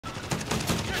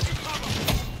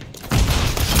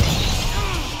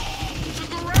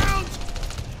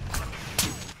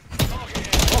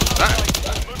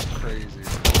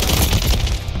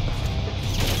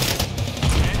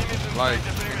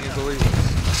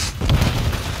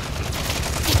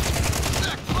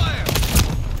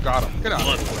Got him. Get out of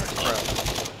here. Crap.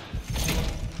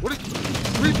 What did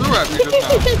you threw at me just now?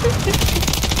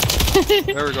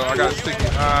 There we go. I got sticky.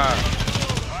 Ah.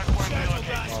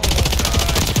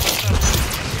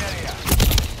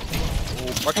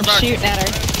 Oh, I'm shooting at her.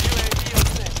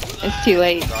 It's too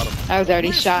late. I was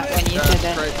already shot when you said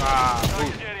that. Ah,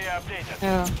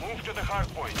 oh.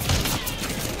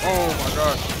 Oh my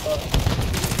gosh.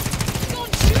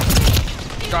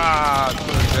 God,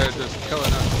 they're just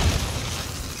killing us.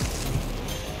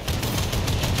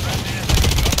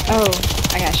 Oh,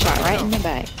 I got shot right in the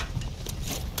back.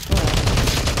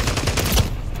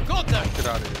 Get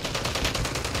out of here.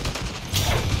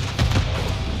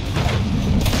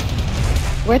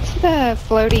 What's the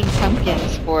floating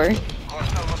pumpkins for?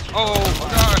 Oh my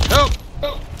gosh, help!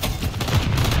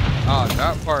 Ah,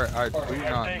 that part I do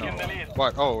not know.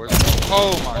 What? Oh,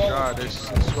 oh my god, they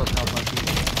swept out my feet.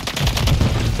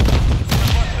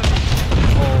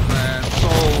 Oh man, so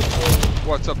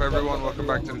what's up everyone? Welcome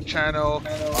back to the channel.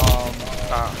 Oh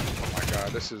my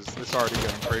god, this already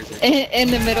getting crazy. In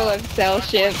the middle of cell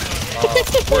ship.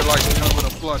 We're like doing a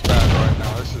bloodbath right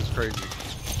now. This is crazy.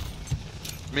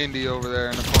 Mendi over there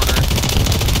in the corner.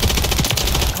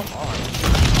 Come on.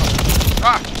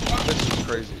 Ah! This is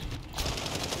crazy.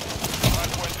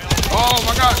 Oh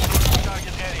my god!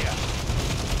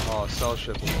 Oh, cell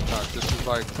ship is nuts. This is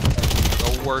like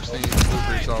the worst thing you can do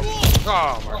for yourself.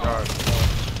 Oh my god.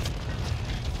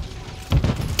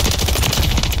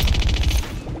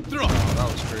 Oh, that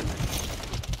was crazy.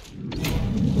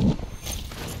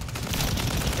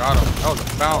 Got him. That was a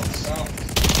bounce.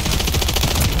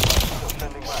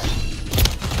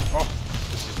 Oh,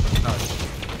 this is nuts.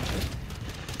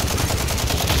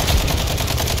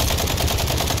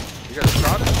 You guys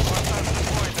shot it?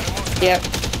 Yep.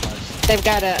 Nice. They've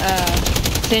got a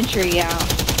sentry out.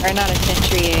 Or not a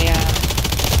sentry,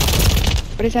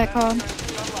 what is that called?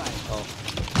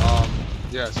 Oh.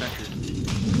 Yeah, sentry.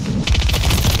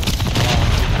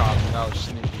 That was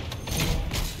sneaky.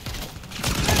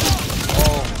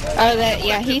 Oh, that,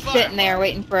 yeah, he's sitting there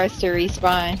waiting for us to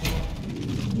respawn.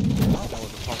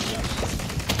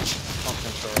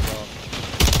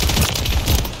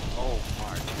 Oh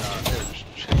my god, they're just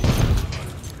chasing.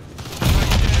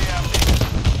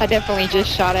 I definitely just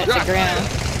shot at the ground.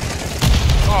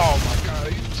 Oh my god,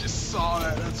 you just saw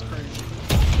that, that's crazy.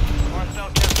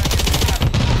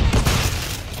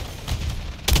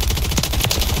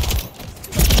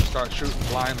 Start shooting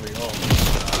blindly, oh my god.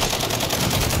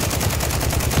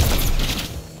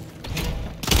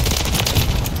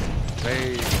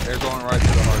 They're going right to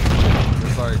the heart.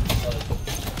 It's like,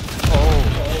 oh,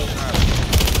 god.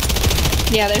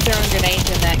 Yeah, they're throwing grenades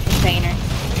in that container.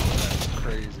 That's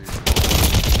crazy.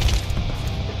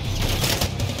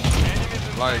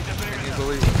 Like, can you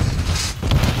believe this?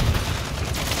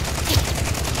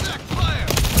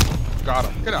 Got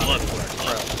him. Get out of here.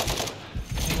 Crap.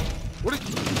 What did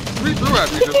you threw at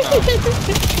me just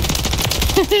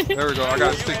now? There we go. I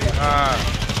got sticky. Ah.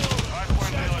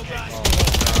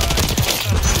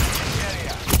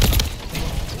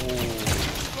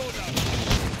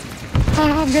 Oh,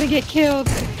 I'm gonna get killed. I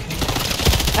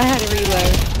had to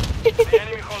reload.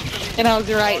 And I was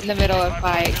right in the middle of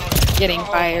fight, getting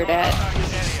fired at.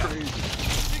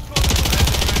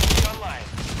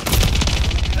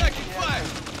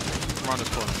 Come on this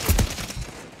corner.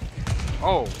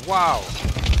 Oh, wow.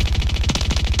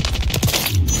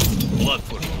 Blood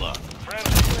for blood.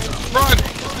 Run!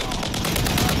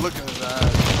 Look at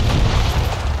that.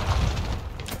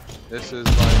 This is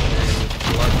like a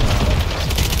bloodbath.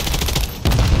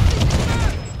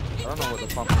 I don't know what the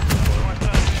pump is for.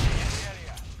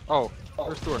 Oh,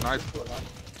 there's through a knife.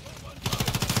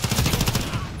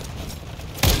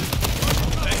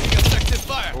 Taking effective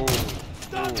fire. Oh.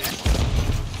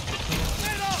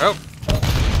 Help!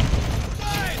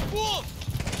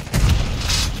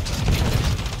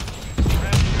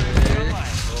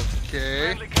 Okay.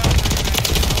 Oh,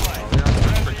 yeah,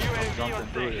 jumping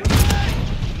through here.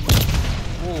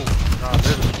 Oh, God,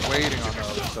 they're just waiting on the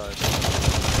other side.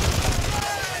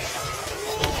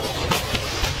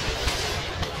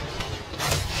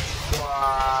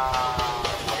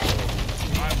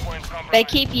 They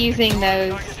keep using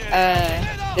those,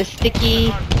 the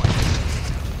sticky,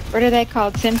 what are they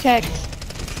called, Simtex?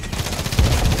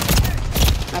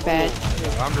 My bad.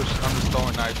 I'm just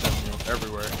throwing knives at you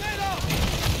everywhere.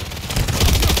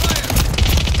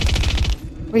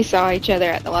 We saw each other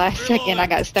at the last second. I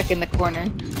got stuck in the corner.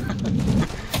 Ooh,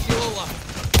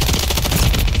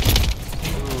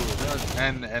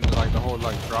 and like the whole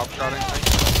like drop shotting thing.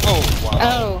 Oh wow.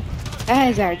 Oh, that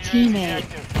is our teammate.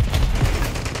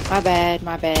 My bad,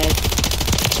 my bad.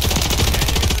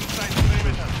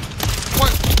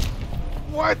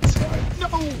 What? No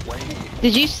way.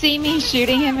 Did you see me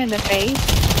shooting him in the face?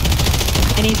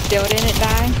 And he still didn't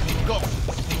die? Go. I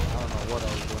don't know what I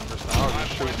was doing just now. I was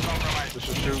just shooting. Just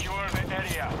to shoot.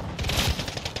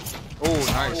 Oh,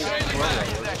 nice.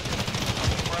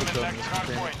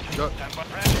 Well,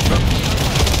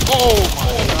 oh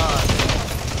my god.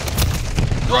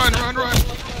 Run, run, run.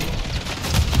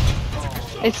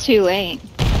 It's too late.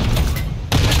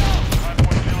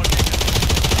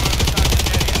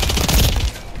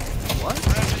 What?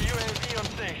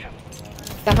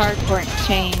 The hard point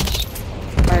changed.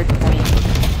 Hard point.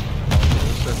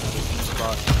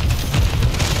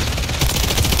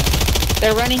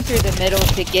 They're running through the middle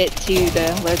to get to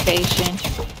the location.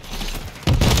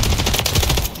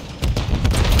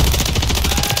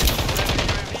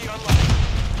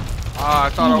 Ah, I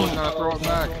thought I was gonna throw it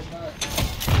back.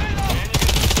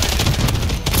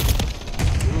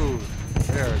 Ooh,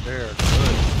 there, good.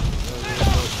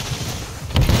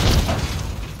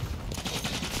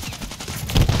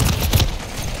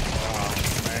 Oh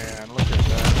man, look at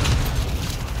that.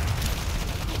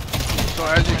 So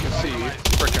as you can see,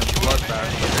 freaking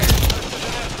bloodbath.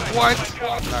 What?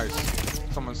 Nice.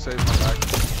 Someone saved my back.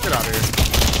 Get out of here.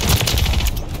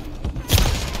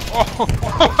 Oh,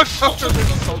 what's up? This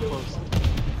is so close.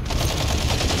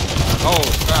 Oh,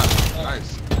 snap.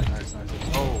 Nice. Nice.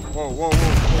 Oh, whoa.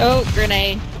 Oh,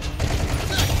 grenade.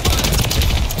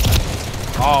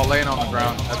 Oh, laying on the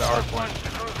ground at the hard point.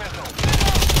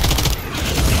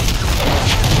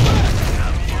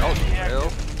 Oh, hell.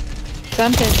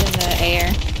 Something's in the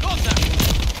air.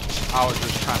 I was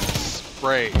just trying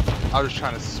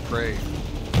to spray.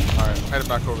 Alright, headed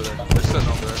back over there. They're sitting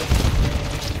over there.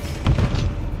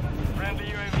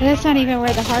 That's not even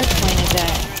where the hard point is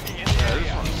at. Yeah,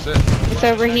 this one's sitting. It's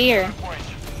over here.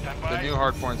 The new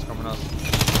hard point's coming up.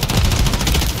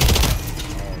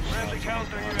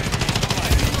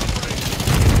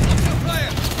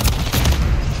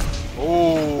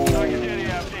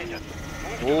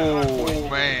 Oh,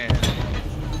 man.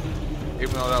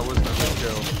 Even though that wasn't a good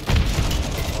kill.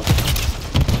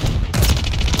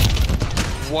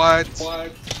 What?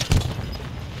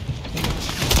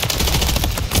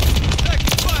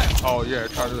 Oh yeah,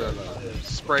 try to do that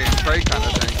spray and pray kind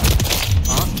of thing.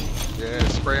 Huh? Yeah,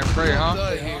 spray and pray, huh?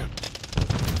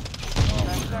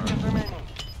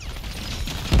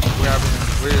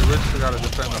 We just gotta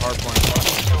defend the hard point.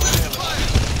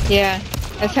 Yeah,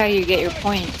 that's how you get your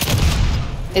points.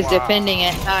 Is defending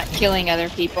it, not killing other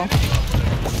people.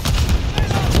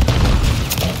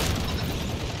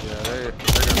 Yeah, they're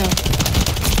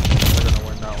gonna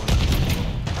win that one.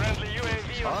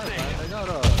 It's hard, man. They got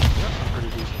some pretty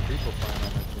decent people playing on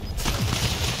that team.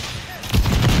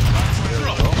 There we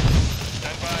go.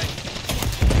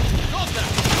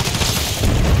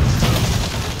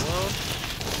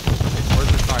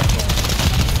 Where's the knife going?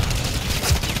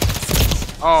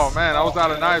 Oh man, I was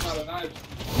out of knives.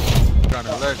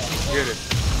 Gunner, let's get it.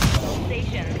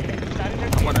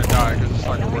 I'm gonna die because it's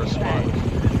like the worst spot.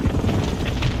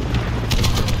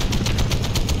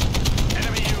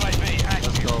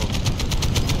 Let's go.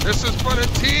 This is for the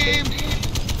team!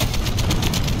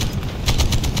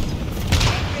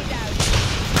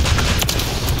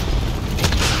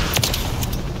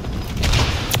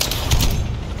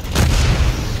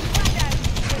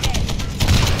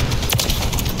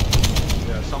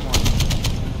 Yeah, someone's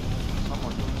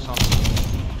doing something.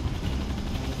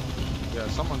 Yeah,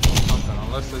 someone's doing something,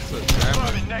 unless it's a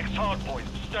jammer. Next hard point.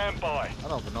 Stand by. I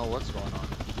don't even know what's going on.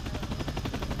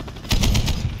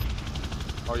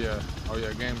 Oh yeah,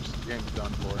 game's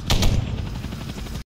done for.